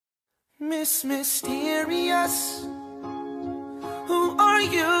Miss Mysterious, who are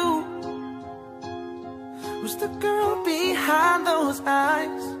you? Who's the girl behind those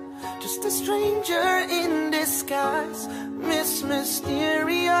eyes? Just a stranger in disguise. Miss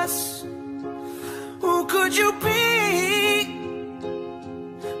Mysterious, who could you be?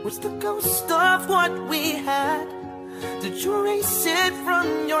 What's the ghost of what we had? Did you erase it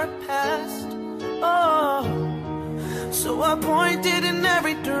from your past? Oh, so I pointed in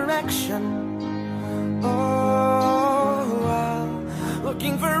every direction. Oh,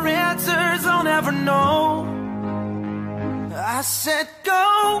 looking for answers I'll never know. I said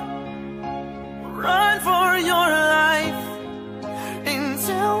go, run for your life, and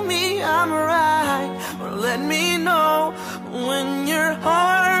tell me I'm right, or let me know when your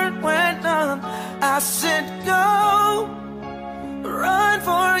heart went numb. I said go, run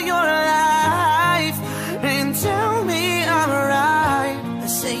for your life, and tell me I'm right. The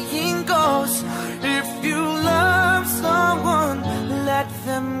saying goes, if you love someone, let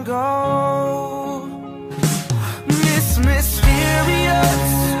them go. Miss Mysterious,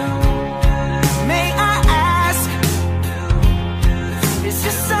 may I ask, is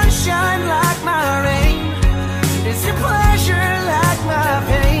your sunshine like my rain? Is your pleasure like my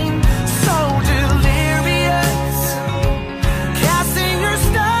pain? So delirious, casting your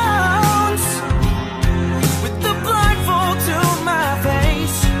stones with the blindfold to my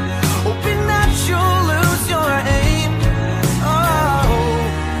face, hoping that you'll lose your aim. Oh,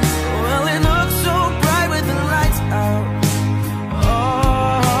 well, it looks so bright with the lights out.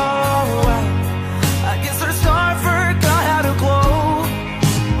 Oh, well, I guess our star forgot how to glow.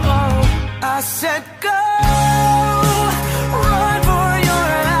 Oh, I said go, run for your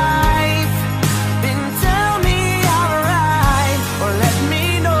life, and tell me I'm right, or let me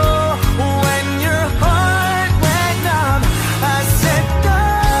know when your heart went numb. I said go,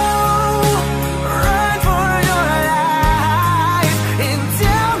 run for your life, and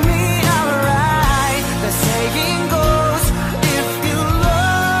tell me I'm right. The saying goes, if you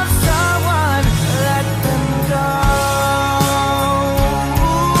love someone, let them go.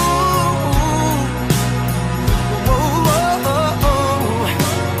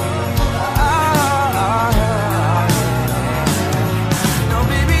 No,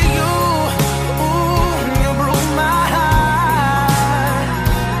 baby, you broke my heart.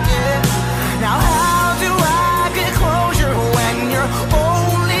 Yeah. Now how do I get closure when you're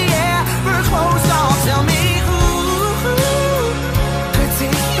only ever close? Oh, tell me who could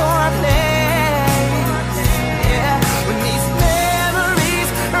take your place? Yeah, when these memories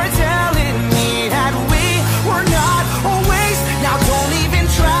are telling me that we were not always. Now don't even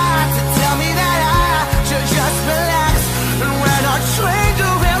try to tell me that I should just relax. And when our train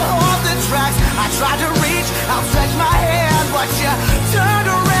derailed off the tracks, I tried to reach, outstretch my hand, but you turned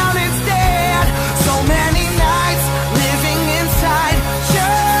around instead. So many nights living inside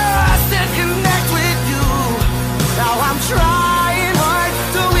just to connect with you. Now I'm trying hard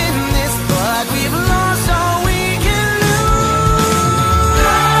to win this, but we've lost all we can lose.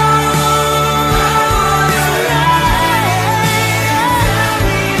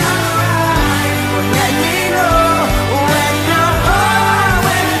 Let me know when your heart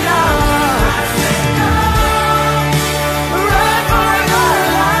went numb. Run for your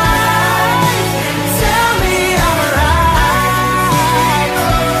life, tell me I'm right.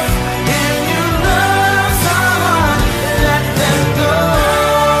 If you love someone, let them go.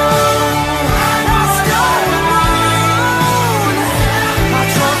 I start the moon, I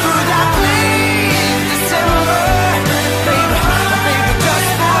drove through that bleak December, baby, just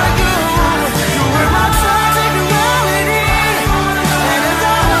for you. You were my toxic reality, and as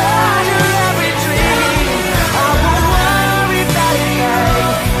I heard your every dream, I won't worry about it, yeah.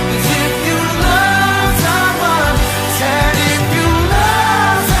 'Cause if you love someone, said if you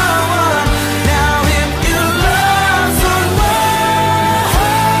love someone, now if you love someone,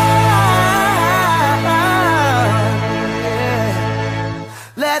 yeah,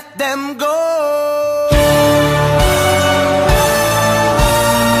 let them go.